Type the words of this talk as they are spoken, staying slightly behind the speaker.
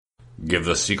Give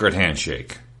the secret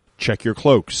handshake. Check your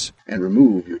cloaks. And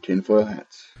remove your tinfoil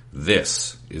hats.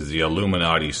 This is the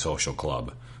Illuminati Social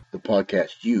Club. The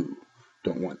podcast you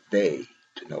don't want they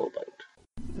to know about.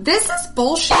 This is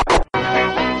bullshit.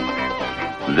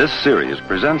 This series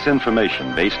presents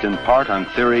information based in part on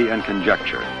theory and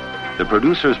conjecture. The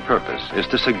producer's purpose is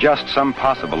to suggest some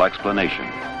possible explanation,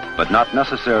 but not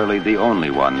necessarily the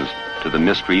only ones to the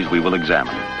mysteries we will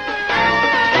examine.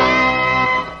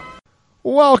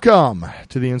 Welcome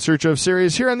to the In Search of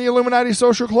series here on the Illuminati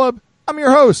Social Club. I'm your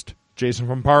host, Jason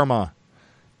from Parma.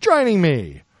 Joining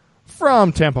me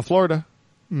from Tampa, Florida,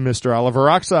 Mr. Oliver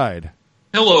Oxide.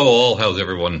 Hello all, how's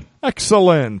everyone?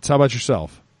 Excellent. How about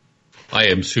yourself? I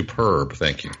am superb,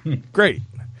 thank you. Great.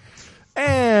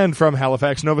 And from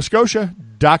Halifax, Nova Scotia,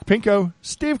 Doc Pinko,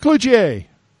 Steve Cloutier.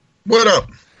 What up?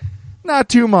 Not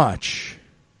too much.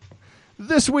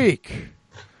 This week,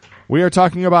 we are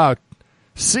talking about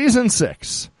Season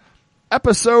 6,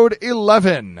 Episode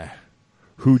 11,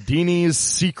 Houdini's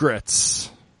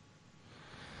Secrets.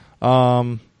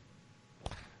 My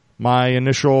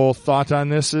initial thought on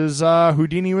this is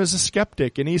Houdini was a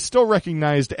skeptic, and he's still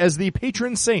recognized as the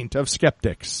patron saint of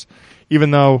skeptics,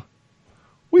 even though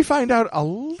we find out a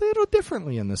little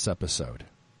differently in this episode.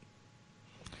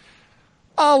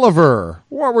 Oliver,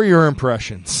 what were your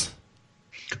impressions?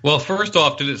 Well, first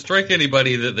off, did it strike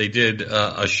anybody that they did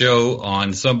a show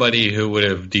on somebody who would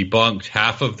have debunked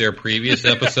half of their previous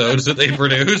episodes that they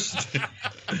produced?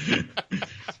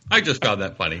 I just found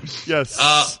that funny. Yes.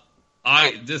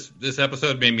 This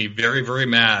episode made me very, very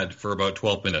mad for about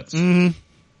 12 minutes. Mm-hmm.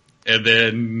 And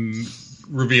then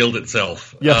revealed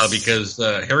itself. Yes. Because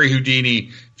Harry Houdini,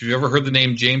 if you've ever heard the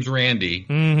name James Randi,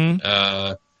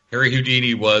 Harry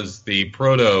Houdini was the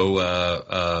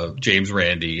proto James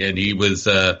Randi, and he was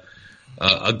a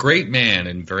great man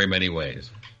in very many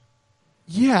ways.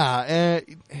 Yeah.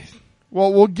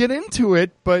 Well, we'll get into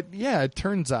it, but yeah, it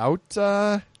turns out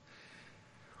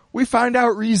we find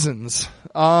out reasons.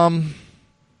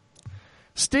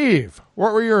 Steve,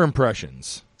 what were your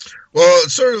impressions? Well,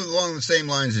 it's sort of along the same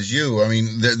lines as you. I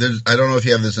mean, I don't know if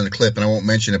you have this in a clip, and I won't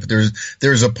mention it, but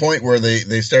there's a point where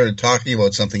they started talking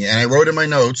about something, and I wrote in my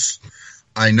notes,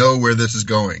 I know where this is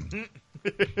going.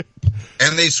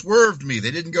 And they swerved me.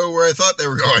 They didn't go where I thought they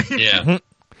were going. Yeah.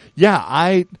 Yeah,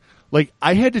 I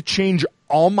had to change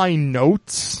all my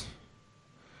notes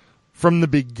from the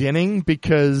beginning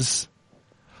because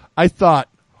I thought,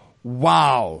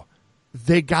 wow,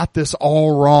 they got this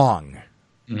all wrong.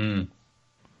 Mm.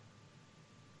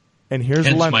 And here's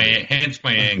Leonard. Hence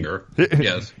my anger.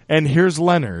 Yes. And here's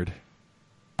Leonard.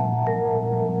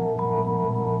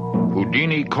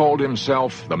 Houdini called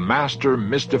himself the master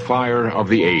mystifier of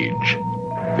the age,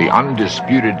 the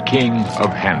undisputed king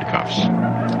of handcuffs.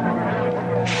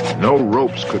 No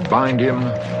ropes could bind him,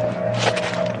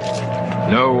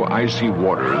 no icy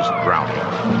waters drown him.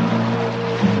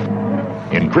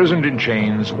 Imprisoned in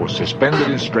chains or suspended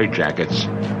in straitjackets,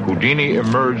 Houdini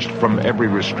emerged from every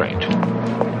restraint.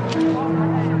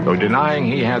 Though denying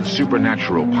he had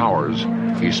supernatural powers,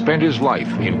 he spent his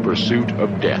life in pursuit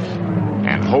of death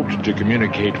and hoped to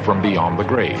communicate from beyond the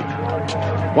grave.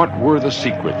 What were the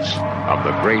secrets of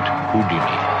the great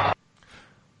Houdini?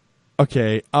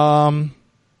 Okay,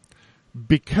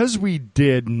 because we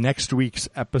did next week's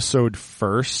episode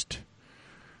first,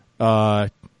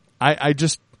 I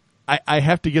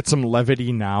have to get some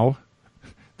levity now.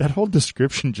 That whole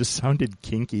description just sounded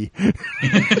kinky.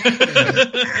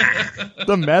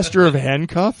 The master of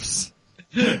handcuffs?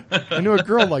 I knew a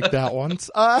girl like that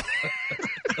once.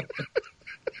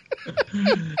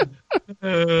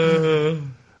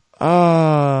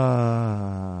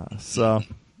 So,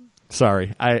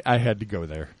 sorry. I had to go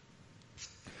there.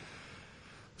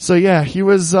 So, yeah, he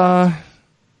was... So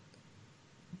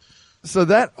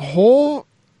that whole...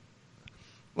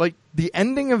 Like, the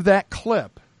ending of that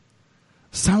clip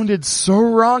sounded so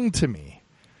wrong to me.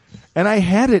 And I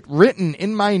had it written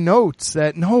in my notes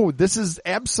that, no, this is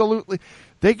absolutely...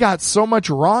 They got so much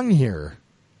wrong here.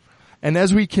 And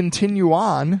as we continue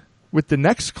on with the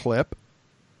next clip...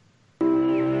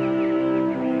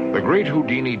 The great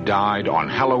Houdini died on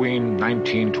Halloween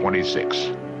 1926.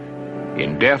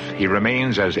 In death, he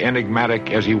remains as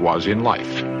enigmatic as he was in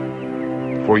life.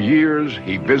 For years,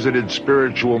 he visited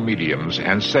spiritual mediums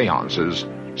and seances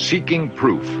seeking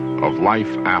proof of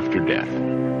life after death.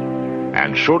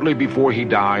 And shortly before he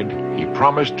died, he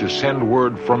promised to send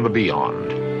word from the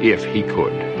beyond, if he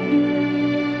could.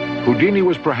 Houdini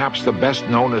was perhaps the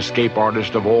best-known escape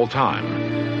artist of all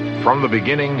time. From the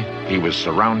beginning, he was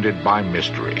surrounded by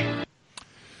mystery.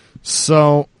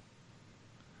 So,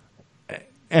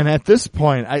 and at this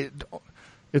point,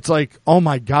 It's like, oh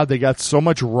my God, they got so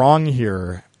much wrong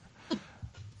here.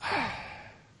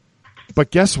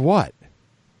 But guess what?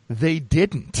 They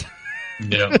didn't.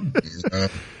 Yeah.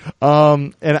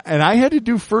 And I had to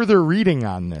do further reading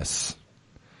on this.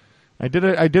 I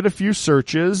did a few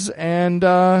searches, and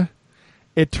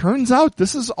it turns out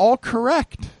this is all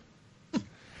correct.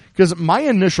 Because my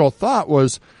initial thought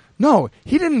was, no,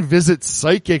 he didn't visit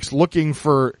psychics looking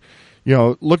for,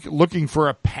 looking for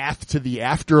a path to the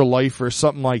afterlife or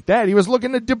something like that. He was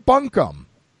looking to debunk them.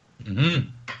 Mm-hmm.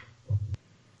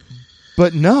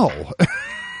 But no.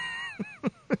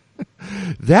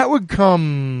 That would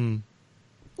come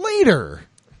later.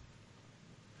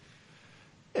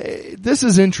 This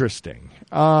is interesting.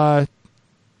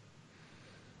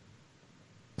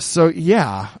 So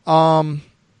yeah.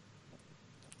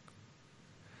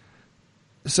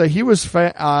 So he was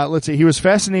he was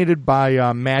fascinated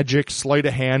by magic, sleight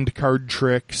of hand, card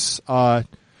tricks, and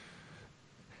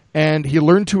he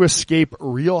learned to escape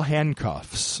real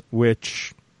handcuffs,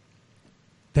 which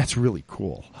that's really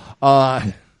cool.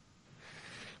 But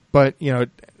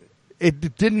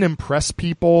it didn't impress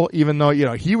people, even though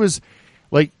he was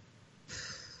like,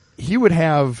 he would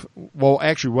have. Well,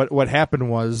 actually, what happened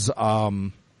was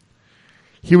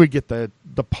he would get the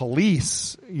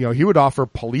police. He would offer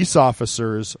police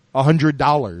officers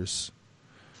 $100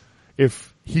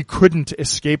 if he couldn't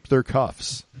escape their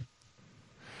cuffs.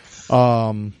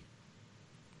 And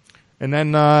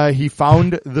then he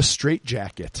found the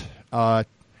straitjacket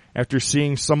after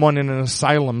seeing someone in an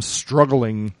asylum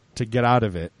struggling to get out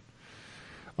of it.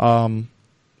 So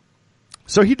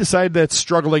he decided that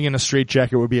struggling in a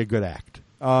straitjacket would be a good act.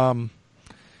 And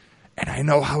I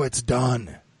know how it's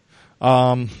done.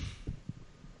 All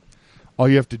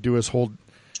you have to do is hold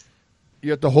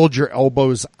your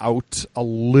elbows out a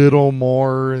little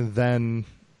more than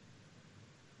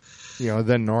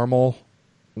normal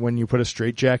when you put a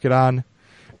straitjacket on,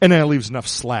 and then it leaves enough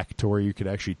slack to where you could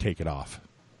actually take it off.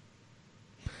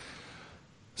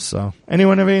 So,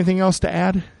 anyone have anything else to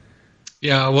add?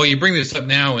 Yeah, well, you bring this up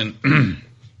now, and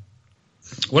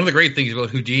one of the great things about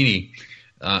Houdini,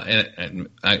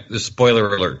 the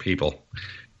spoiler alert, people,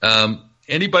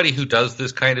 anybody who does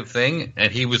this kind of thing,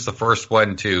 and he was the first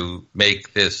one to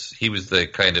make this, he was the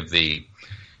kind of the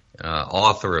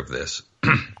author of this.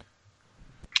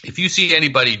 If you see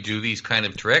anybody do these kind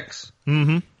of tricks,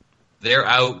 mm-hmm. they're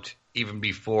out even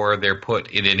before they're put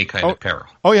in any kind of peril.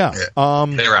 Oh yeah.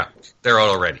 They're out. They're out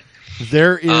already.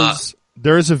 There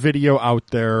is a video out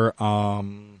there. I'll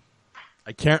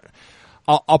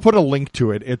put a link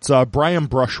to it. It's Brian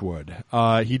Brushwood.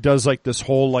 He does like this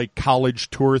whole like college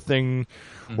tour thing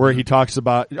where he talks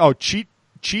about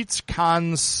cheats,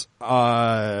 cons,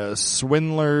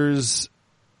 swindlers,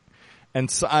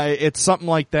 and it's something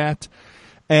like that.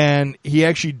 And he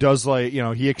actually does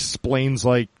he explains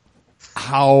like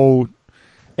how,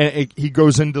 and he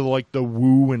goes into like the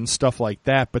woo and stuff like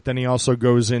that. But then he also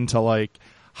goes into like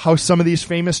how some of these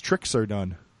famous tricks are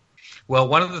done. Well,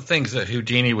 one of the things that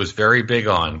Houdini was very big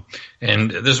on, and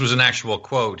this was an actual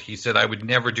quote, he said, "I would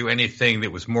never do anything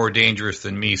that was more dangerous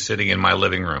than me sitting in my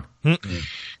living room."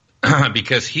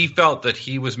 Because he felt that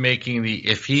he was making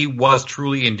if he was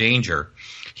truly in danger,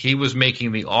 he was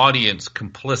making the audience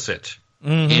complicit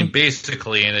in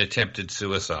basically an attempted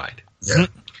suicide. Yeah.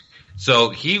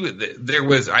 So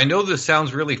I know this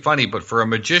sounds really funny, but for a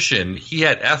magician, he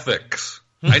had ethics.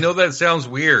 I know that sounds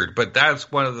weird, but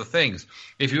that's one of the things.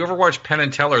 If you ever watch Penn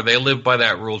and Teller, they live by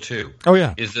that rule too. Oh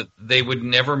yeah, is that they would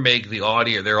never make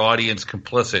their audience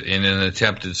complicit in an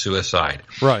attempted suicide.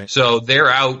 Right. So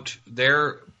they're out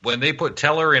there when they put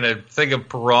Teller in a thing of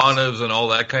piranhas and all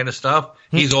that kind of stuff.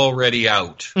 He's already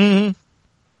out. Mm-hmm.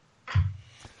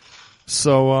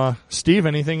 So, Steve,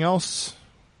 anything else?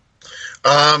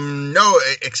 No,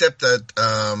 except that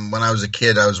when I was a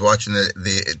kid, I was watching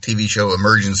the TV show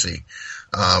Emergency,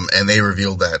 and they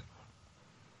revealed that.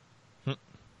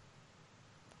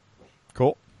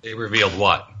 Cool. They revealed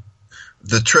what?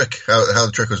 The trick, how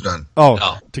the trick was done.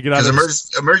 Oh. To get out of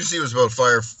Emergency was about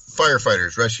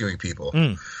firefighters rescuing people.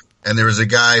 And there was a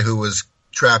guy who was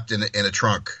trapped in a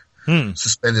trunk,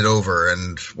 suspended over,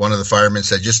 and one of the firemen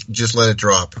said, just let it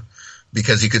drop.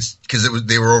 Because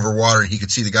they were over water and he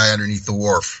could see the guy underneath the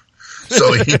wharf.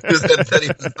 So he knew that he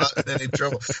was not in any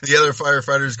trouble. The other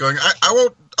firefighter's going,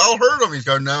 I'll hurt him. He's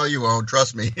going, no, you won't.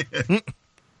 Trust me.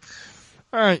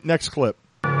 All right, next clip.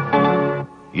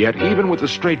 Yet even with the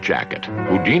straitjacket,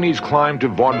 Houdini's climb to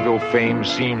vaudeville fame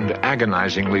seemed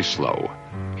agonizingly slow.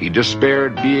 He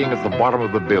despaired being at the bottom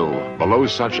of the bill, below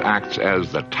such acts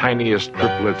as the tiniest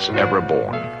triplets ever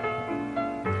born.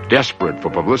 Desperate for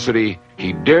publicity,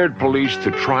 he dared police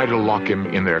to try to lock him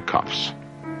in their cuffs.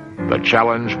 The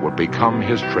challenge would become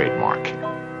his trademark.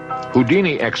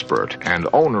 Houdini expert and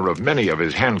owner of many of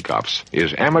his handcuffs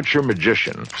is amateur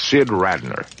magician Sid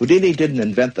Radner. Houdini didn't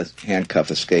invent the handcuff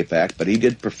escape act, but he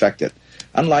did perfect it.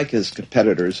 Unlike his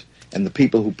competitors and the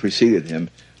people who preceded him,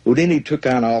 Houdini took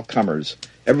on all comers.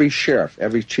 Every sheriff,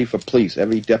 every chief of police,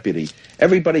 every deputy,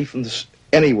 everybody from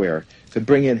anywhere could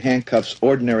bring in handcuffs,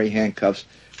 ordinary handcuffs,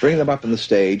 bring them up on the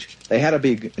stage. They had to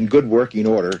be in good working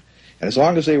order. And as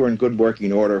long as they were in good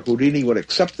working order, Houdini would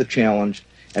accept the challenge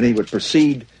and he would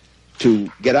proceed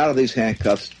to get out of these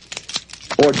handcuffs,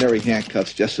 ordinary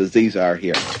handcuffs, just as these are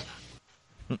here.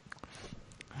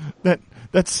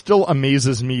 That still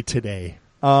amazes me today.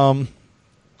 Let's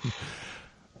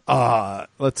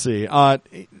see.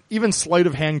 Even sleight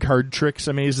of hand card tricks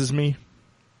amazes me.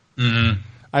 Mm-hmm.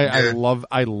 I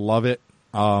love it.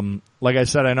 Like I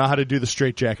said, I know how to do the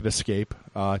straitjacket escape.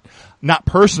 Not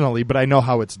personally, but I know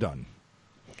how it's done.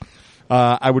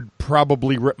 I would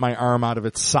probably rip my arm out of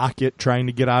its socket trying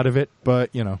to get out of it, but,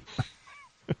 you know.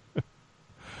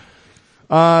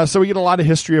 So we get a lot of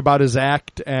history about his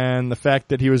act and the fact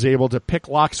that he was able to pick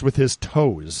locks with his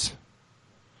toes.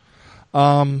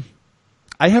 I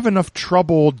have enough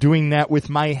trouble doing that with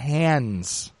my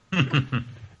hands.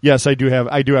 Yes, I do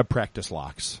have practice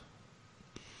locks.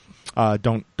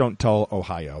 Don't tell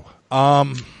Ohio.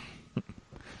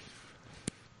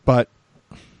 But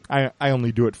I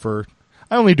only do it for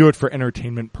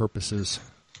entertainment purposes.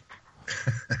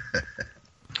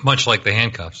 Much like the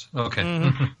handcuffs. Okay.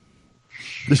 Mm-hmm.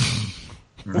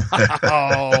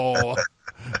 Wow.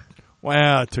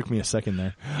 Wow, it took me a second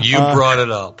there. You brought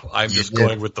it up. I'm just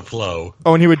going with the flow.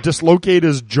 Oh, and he would dislocate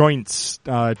his joints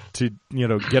to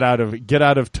get out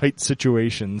of tight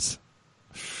situations.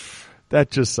 That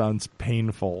just sounds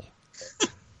painful.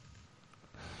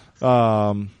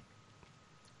 So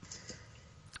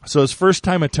his first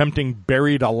time attempting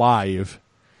Buried Alive,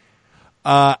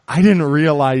 I didn't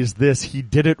realize this. He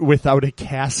did it without a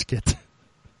casket.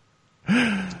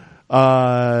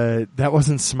 That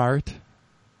wasn't smart.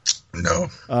 No.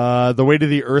 The weight of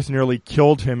the earth nearly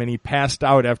killed him, and he passed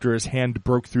out after his hand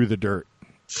broke through the dirt.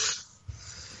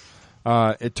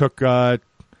 It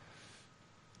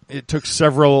took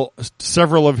several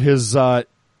of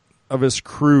his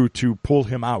crew to pull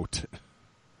him out.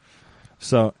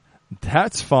 So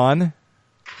that's fun.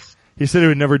 He said he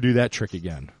would never do that trick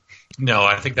again. No,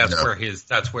 I think that's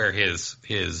where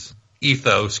his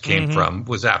ethos came from,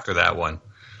 was after that one.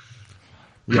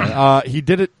 Yeah, he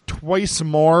did it twice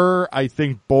more. I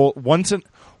think once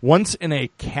in a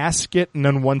casket and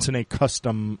then once in a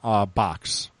custom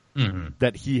box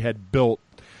that he had built.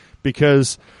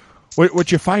 Because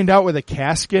what you find out with a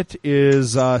casket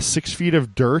is 6 feet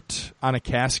of dirt on a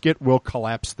casket will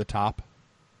collapse the top.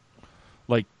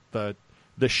 Like the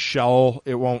shell,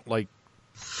 it won't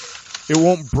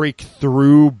break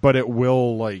through, but it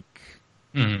will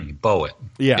bow it.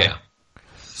 Yeah.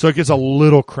 So it gets a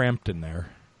little cramped in there.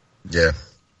 Yeah.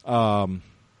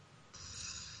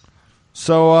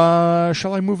 So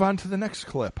shall I move on to the next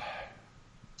clip?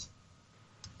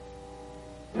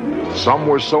 Some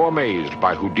were so amazed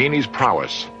by Houdini's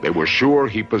prowess, they were sure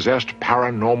he possessed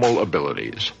paranormal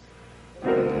abilities.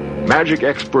 Magic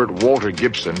expert Walter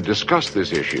Gibson discussed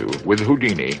this issue with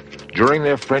Houdini during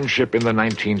their friendship in the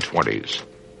 1920s.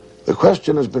 The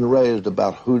question has been raised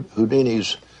about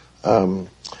Houdini's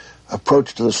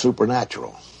approach to the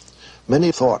supernatural.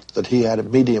 Many thought that he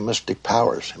had mediumistic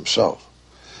powers himself,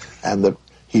 and that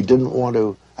he didn't want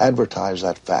to advertise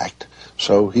that fact,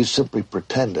 so he simply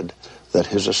pretended that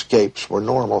his escapes were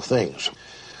normal things.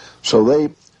 So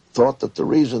they thought that the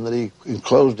reason that he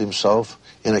enclosed himself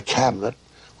in a cabinet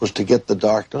was to get the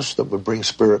darkness that would bring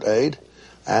spirit aid,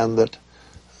 and that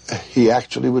he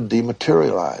actually would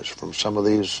dematerialize from some of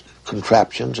these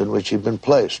contraptions in which he'd been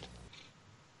placed.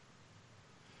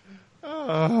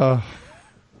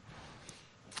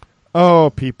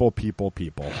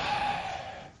 People.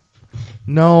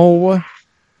 No,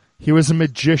 he was a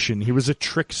magician. He was a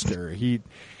trickster. He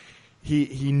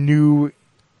knew,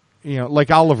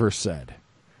 like Oliver said,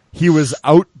 he was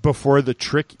out before the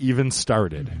trick even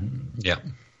started. Yeah.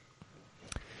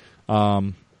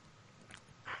 I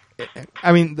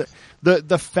mean,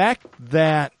 the fact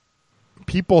that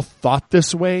people thought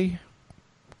this way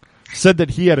said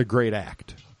that he had a great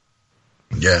act.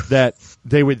 Yeah. That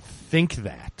they would think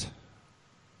that.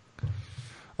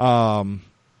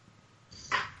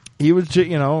 He was,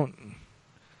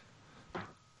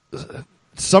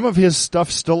 some of his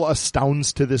stuff still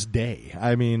astounds to this day.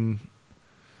 I mean,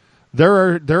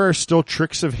 there are still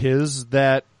tricks of his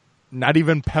that not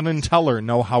even Penn and Teller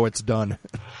know how it's done.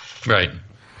 Right.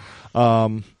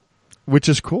 Which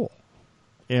is cool.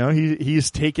 You know,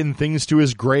 he's taken things to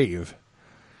his grave.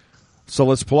 So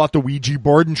let's pull out the Ouija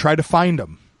board and try to find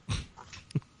him.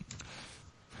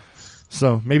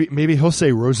 So maybe he'll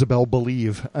say Rosabelle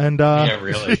believe. And yeah,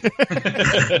 really.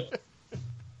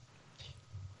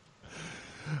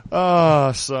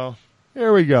 So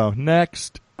here we go.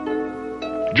 Next.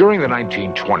 During the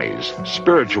 1920s,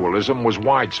 spiritualism was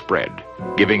widespread,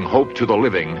 giving hope to the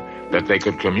living that they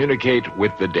could communicate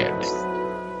with the dead.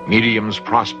 Mediums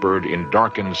prospered in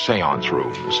darkened seance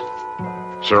rooms.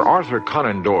 Sir Arthur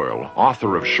Conan Doyle,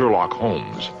 author of Sherlock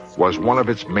Holmes, was one of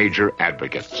its major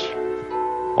advocates.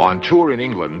 On tour in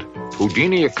England,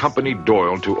 Houdini accompanied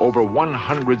Doyle to over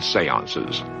 100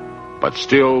 seances, but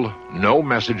still no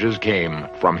messages came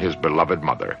from his beloved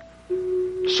mother.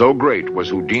 So great was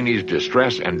Houdini's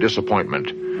distress and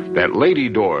disappointment that Lady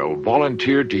Doyle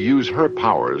volunteered to use her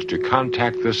powers to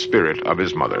contact the spirit of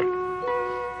his mother.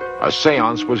 A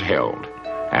seance was held,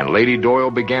 and Lady Doyle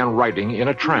began writing in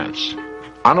a trance,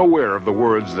 unaware of the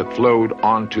words that flowed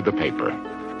onto the paper.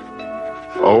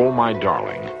 Oh, my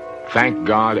darling, thank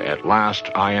God at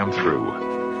last I am through.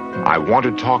 I want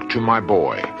to talk to my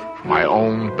boy, my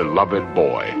own beloved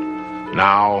boy.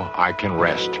 Now I can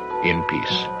rest in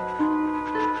peace.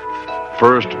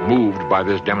 First moved by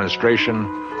this demonstration,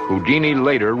 Houdini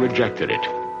later rejected it.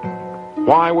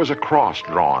 Why was a cross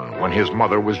drawn when his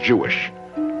mother was Jewish?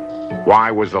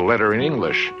 Why was the letter in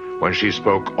English when she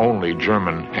spoke only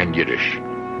German and Yiddish?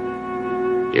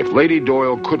 If Lady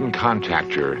Doyle couldn't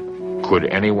contact her, could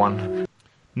anyone?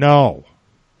 No.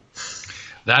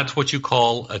 That's what you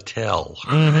call a tell.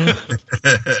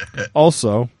 Mm-hmm.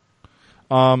 Also,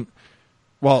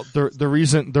 well, the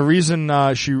reason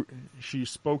she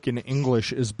spoke in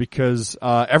English is because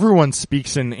everyone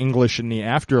speaks in English in the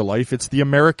afterlife. It's the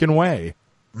American way.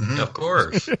 Mm-hmm. Of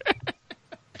course.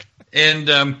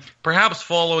 And perhaps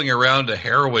following around a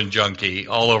heroin junkie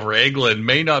all over England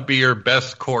may not be your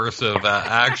best course of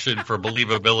action for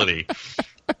believability.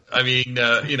 I mean,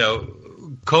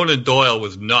 Conan Doyle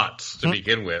was nuts to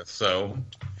begin with, so.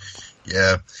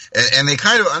 Yeah, and they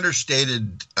kind of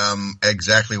understated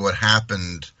exactly what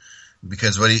happened,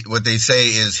 because what they say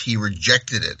is he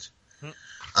rejected it.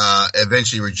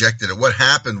 Eventually rejected it. What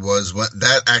happened was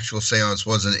that actual seance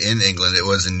wasn't in England; it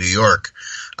was in New York.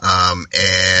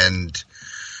 And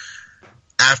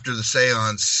after the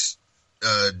seance,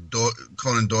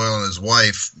 Conan Doyle and his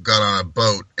wife got on a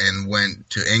boat and went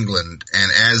to England.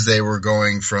 And as they were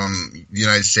going from the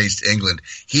United States to England,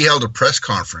 he held a press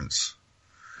conference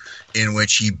in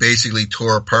which he basically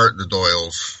tore apart the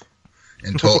Doyles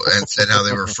and said how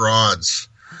they were frauds.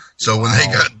 So when they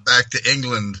got back to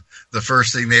England, the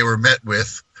first thing they were met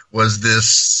with was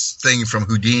this thing from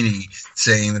Houdini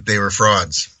saying that they were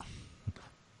frauds.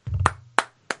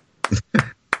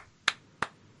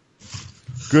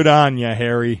 Good on ya,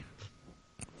 Harry.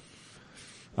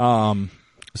 So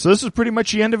this is pretty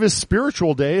much the end of his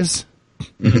spiritual days.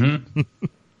 Mm-hmm.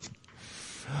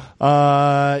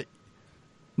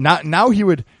 Now he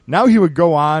would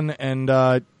go on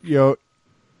and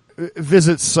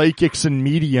visit psychics and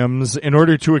mediums in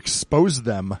order to expose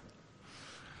them.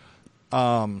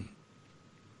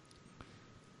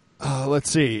 Let's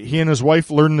see. He and his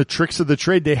wife learned the tricks of the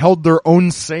trade. They held their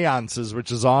own seances,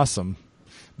 which is awesome.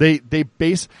 They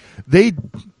played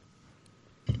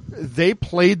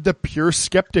the pure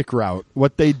skeptic route.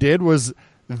 What they did was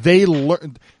they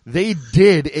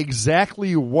did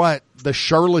exactly what the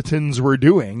charlatans were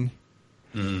doing.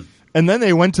 Mm. And then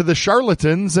they went to the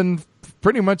charlatans and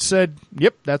pretty much said,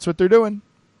 "Yep, that's what they're doing."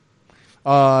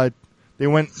 They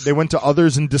went to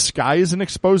others in disguise and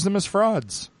exposed them as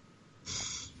frauds.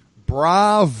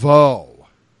 Bravo.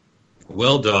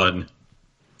 Well done.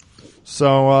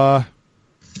 So,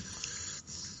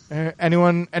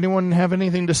 anyone have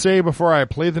anything to say before I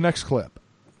play the next clip?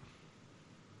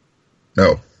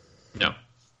 No. No.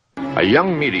 A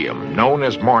young medium known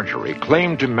as Marjorie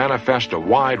claimed to manifest a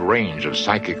wide range of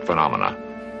psychic phenomena.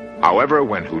 However,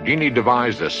 when Houdini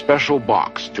devised a special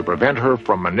box to prevent her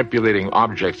from manipulating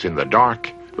objects in the dark,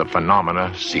 the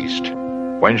phenomena ceased.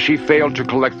 When she failed to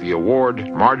collect the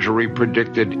award, Marjorie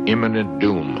predicted imminent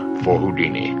doom for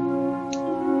Houdini.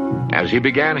 As he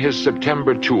began his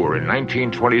September tour in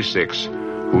 1926,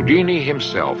 Houdini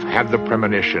himself had the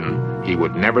premonition he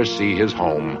would never see his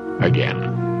home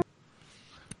again.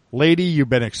 Lady, you've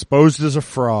been exposed as a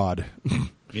fraud.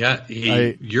 Yeah,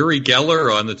 Uri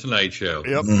Geller on The Tonight Show.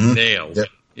 Yep. Mm-hmm. Nailed. Yep.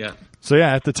 Yeah. So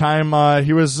yeah, at the time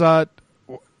he was, what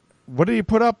did he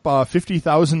put up?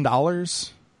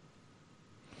 $50,000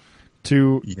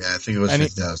 to? Yeah, I think it was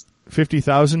 $50,000.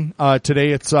 $50,000. Today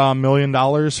it's $1 million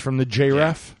from the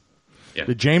JREF. Yeah.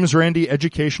 The James Randi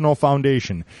Educational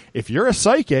Foundation. If you're a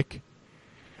psychic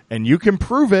and you can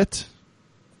prove it,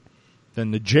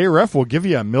 then the JREF will give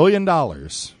you $1 million.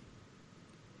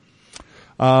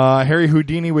 Harry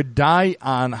Houdini would die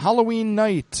on Halloween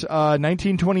night,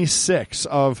 1926,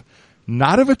 of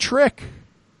not of a trick,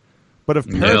 but of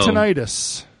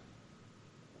peritonitis.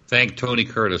 Thank Tony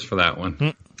Curtis for that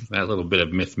one. That little bit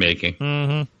of myth making.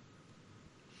 Mm-hmm.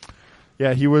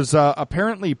 Yeah, he was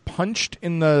apparently punched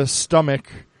in the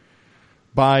stomach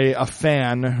by a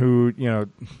fan who,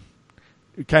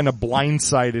 kind of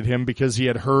blindsided him because he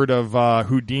had heard of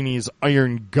Houdini's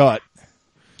iron gut.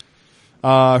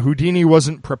 Houdini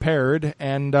wasn't prepared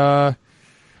and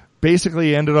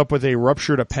basically ended up with a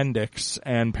ruptured appendix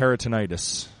and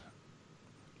peritonitis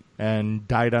and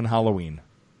died on Halloween.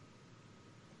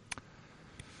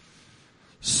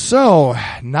 So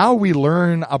now we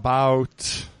learn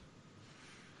about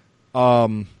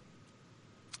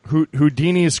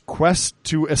Houdini's quest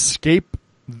to escape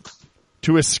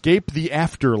the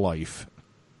afterlife.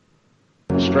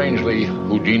 Strangely,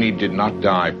 Houdini did not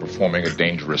die performing a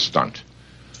dangerous stunt.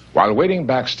 While waiting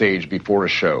backstage before a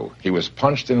show, he was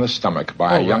punched in the stomach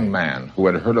by a young man who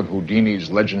had heard of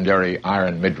Houdini's legendary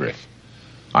iron midriff.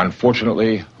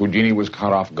 Unfortunately, Houdini was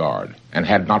caught off guard and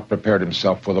had not prepared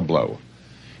himself for the blow.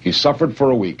 He suffered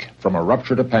for a week from a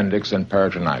ruptured appendix and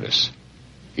peritonitis.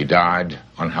 He died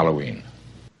on Halloween.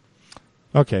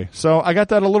 Okay, so I got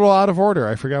that a little out of order.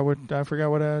 I forgot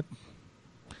what.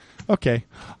 Okay.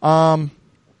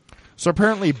 So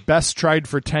apparently Bess tried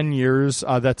for 10 years.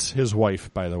 That's his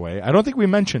wife, by the way. I don't think we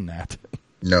mentioned that.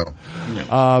 No.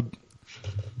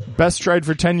 Bess tried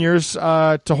for 10 years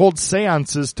to hold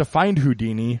seances to find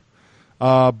Houdini,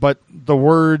 but the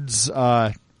words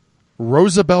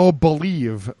Rosabelle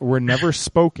believe were never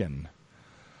spoken.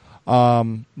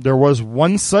 There was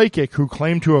one psychic who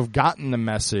claimed to have gotten the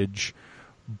message,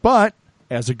 but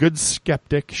as a good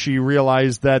skeptic, she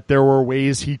realized that there were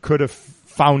ways he could have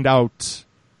found out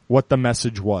what the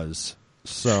message was.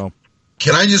 So,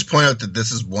 can I just point out that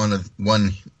this is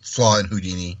one flaw in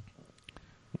Houdini?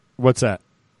 What's that?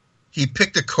 He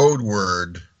picked a code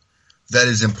word that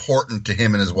is important to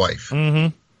him and his wife.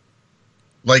 Mm-hmm.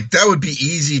 Like that would be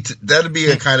easy that would be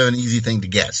a kind of an easy thing to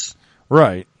guess.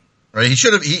 Right. Right. He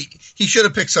should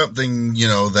have picked something,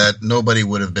 that nobody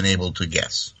would have been able to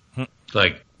guess.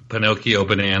 Like Pinocchio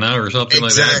banana or something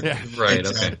like that. Yeah. Right.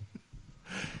 Exactly. Okay.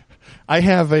 I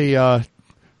have a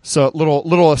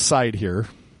little aside here.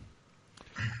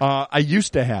 I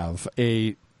used to have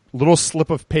a little slip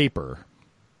of paper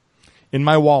in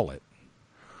my wallet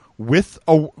with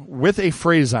a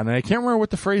phrase on it. I can't remember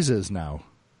what the phrase is now.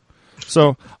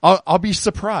 So I'll be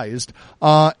surprised.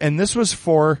 And this was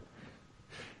for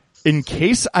in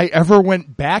case I ever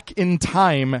went back in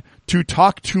time to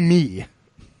talk to me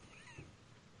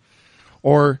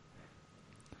or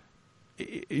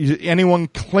anyone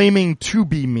claiming to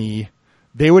be me,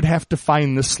 they would have to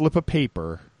find this slip of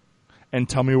paper and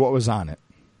tell me what was on it.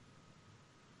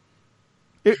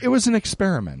 It was an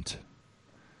experiment.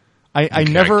 I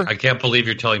never. I can't believe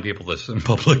you're telling people this in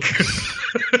public.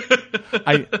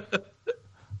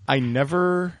 I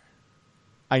never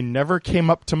came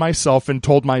up to myself and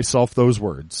told myself those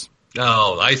words.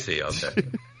 Oh, I see. Okay.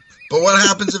 But what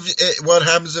happens if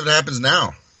it happens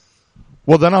now?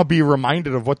 Well, then I'll be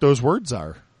reminded of what those words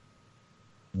are.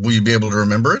 Will you be able to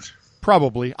remember it?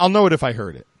 Probably. I'll know it if I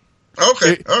heard it.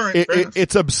 Okay. All right.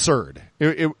 It's absurd.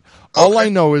 All I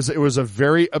know is it was a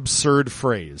very absurd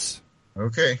phrase.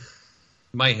 Okay.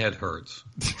 My head hurts.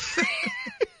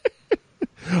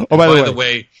 Oh, by the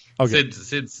way, okay.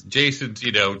 Since Jason's,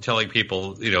 telling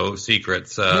people,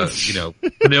 secrets,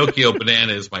 Pinocchio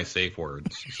banana is my safe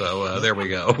words. So, there we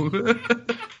go.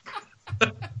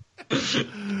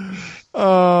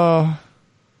 By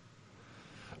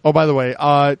the way,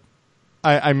 I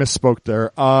misspoke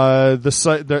there.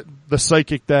 The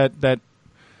psychic that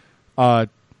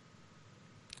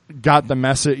got the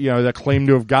message, that claimed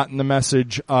to have gotten the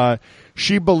message,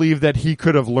 she believed that he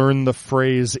could have learned the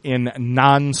phrase in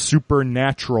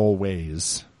non-supernatural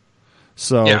ways.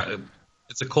 So yeah,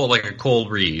 it's a cold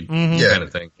read kind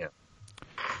of thing. Yeah.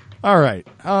 All right.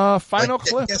 Final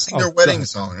clip. Guessing their wedding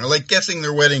song. Or like guessing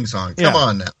their wedding song. Come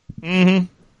on now. Mm-hmm.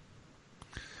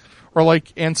 Or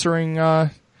like answering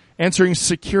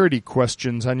security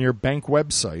questions on your bank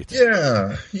website.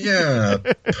 Yeah.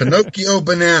 Pinocchio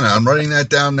banana. I'm writing that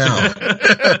down now.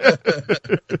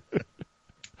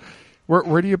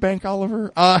 Where do you bank,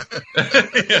 Oliver? All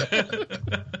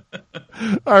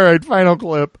right, final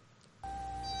clip.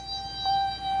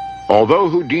 Although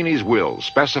Houdini's will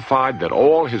specified that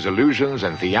all his illusions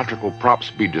and theatrical props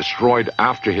be destroyed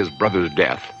after his brother's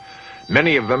death,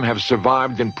 Many of them have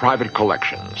survived in private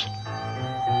collections.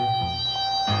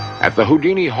 At the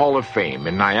Houdini Hall of Fame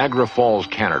in Niagara Falls,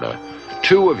 Canada,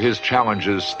 2 of his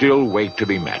challenges still wait to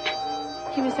be met.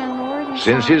 He was unmoored.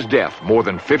 Since his death more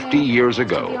than 50 years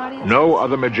ago, no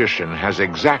other magician has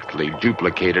exactly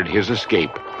duplicated his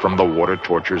escape from the water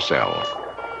torture cell.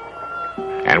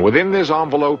 And within this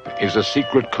envelope is a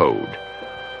secret code.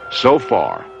 So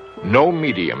far, no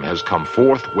medium has come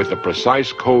forth with the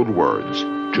precise code words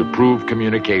to prove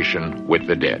communication with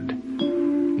the dead.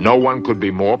 No one could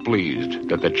be more pleased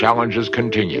that the challenges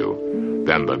continue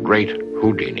than the great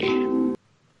Houdini.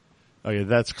 Okay,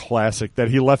 that's classic, that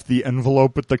he left the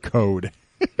envelope with the code.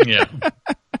 Yeah.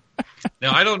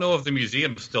 Now, I don't know if the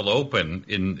museum's still open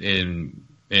in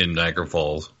Niagara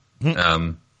Falls.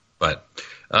 But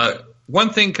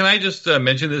one thing, can I just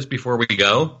mention this before we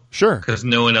go? Sure. Because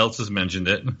no one else has mentioned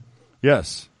it.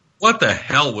 Yes. What the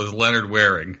hell was Leonard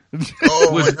wearing? I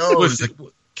know. Was it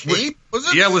cape? Was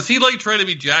it? Yeah, was he like trying to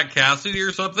be Jack Cassidy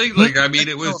or something? Like, I mean,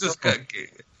 it was just...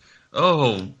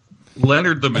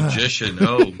 Leonard the Magician.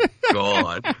 Oh,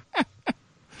 God.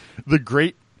 The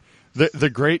great...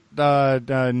 The great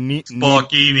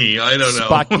Spockini, I don't know.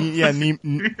 Spockini, yeah,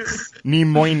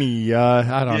 Nimoyni,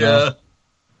 I don't know.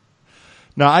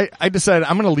 No, I decided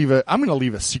I'm going to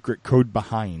leave a secret code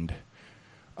behind.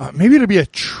 Maybe it'll be a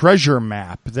treasure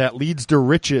map that leads to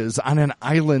riches on an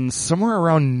island somewhere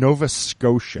around Nova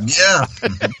Scotia. Yeah.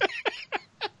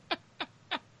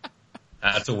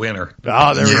 That's a winner.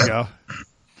 Oh, there we go.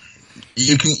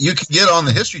 You can get on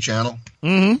the History Channel.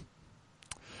 Mm-hmm.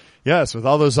 Yes, with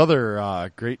all those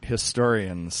other great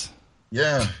historians.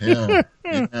 Yeah.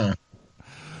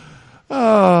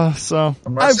 So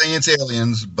I'm not saying it's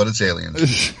aliens, but it's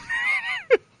aliens.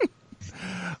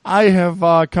 I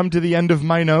have come to the end of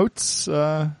my notes.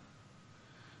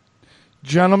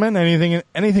 Gentlemen,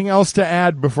 anything else to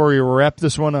add before we wrap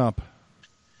this one up?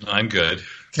 I'm good.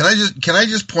 Can I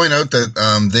just point out that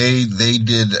they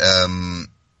did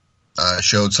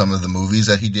showed some of the movies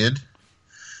that he did?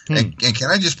 And can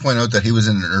I just point out that he was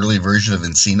in an early version of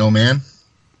Encino Man?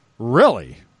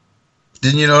 Really?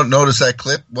 Didn't you notice that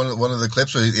clip? One of the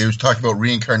clips where he was talking about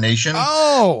reincarnation.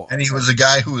 Oh, and he was a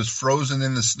guy who was frozen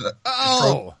in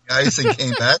the ice and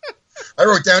came back. I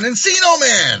wrote down Encino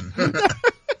Man.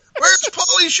 Where's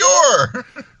Pauly Shore?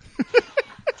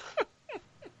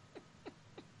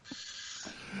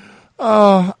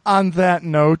 On that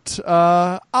note,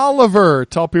 Oliver,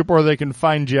 tell people where they can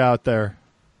find you out there.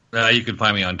 You can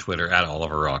find me on Twitter at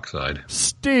Oliver Rockside.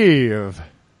 Steve.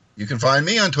 You can find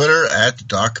me on Twitter at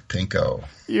Doc Pinko.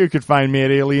 You can find me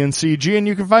at Alien CG, and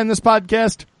you can find this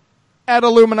podcast at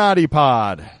Illuminati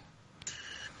Pod.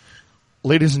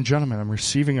 Ladies and gentlemen, I'm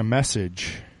receiving a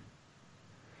message.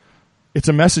 It's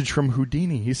a message from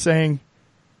Houdini. He's saying,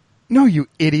 "No, you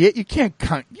idiot! You can't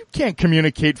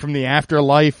communicate from the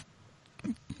afterlife.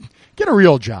 Get a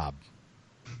real job."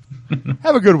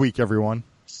 Have a good week, everyone.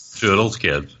 Toodles,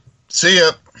 kids. See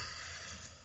ya.